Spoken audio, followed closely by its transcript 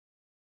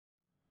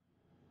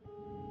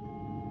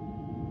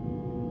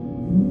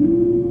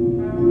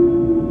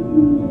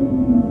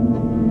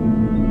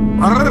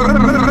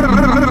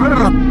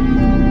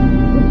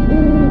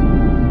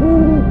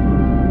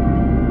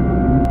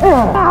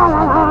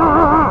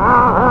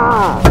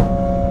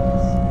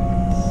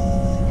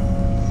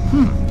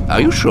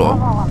Are you sure?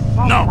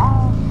 No.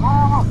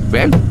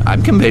 Well,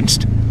 I'm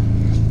convinced.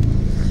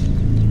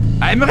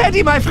 I'm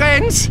ready, my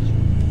friends!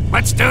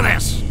 Let's do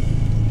this.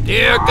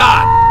 Dear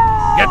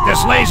God, get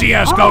this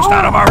lazy-ass ghost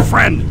out of our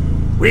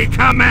friend. We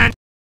command...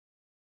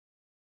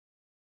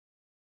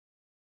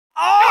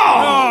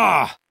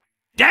 Oh!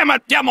 Damn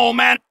it, demo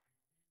man!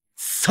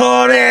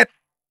 Sorry!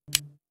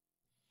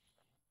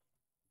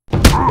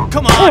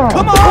 Come on,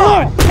 come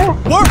on!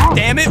 Work,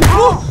 damn it!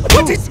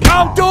 What is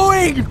Scout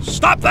doing?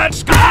 Stop that,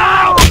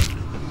 Scout!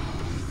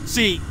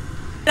 See,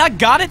 I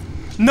got it.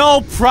 No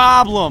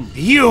problem.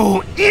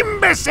 You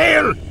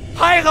imbecile!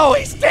 Pyro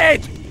is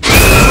dead!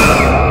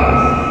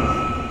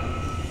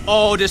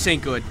 Oh, this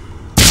ain't good.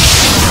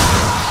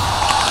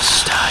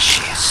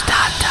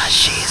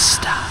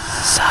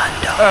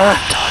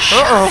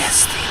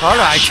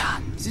 Alright,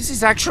 this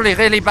is actually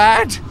really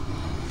bad.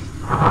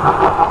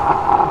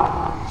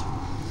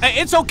 Hey,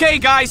 it's okay,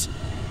 guys.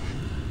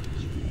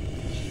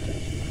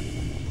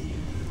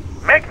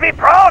 Make me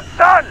proud,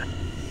 son!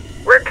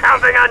 We're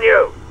counting on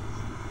you!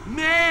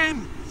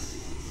 Man!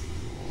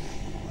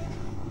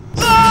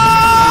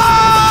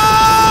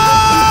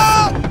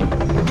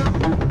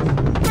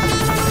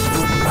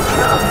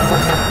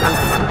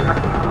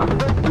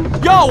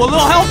 Yo, a little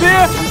help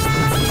here?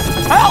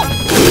 Help!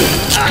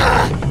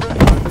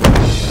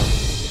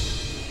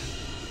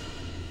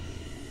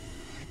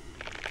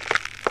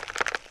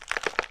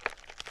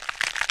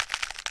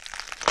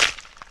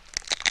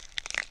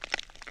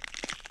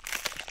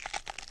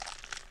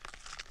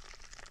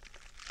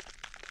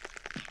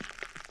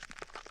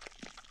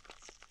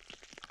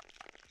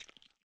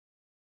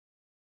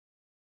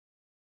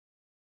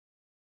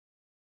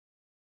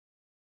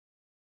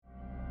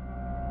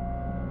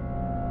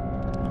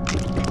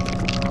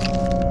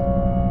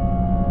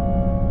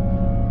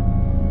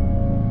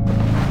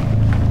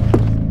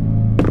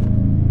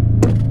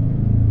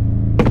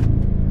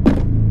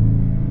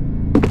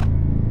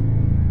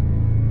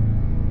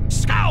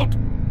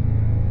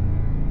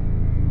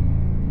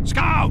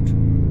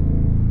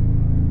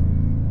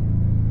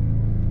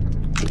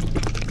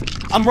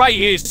 I'm right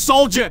here,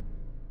 soldier!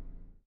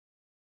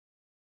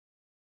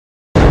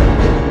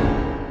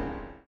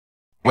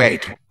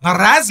 Wait.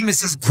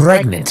 Merasmus is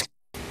pregnant.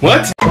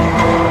 What?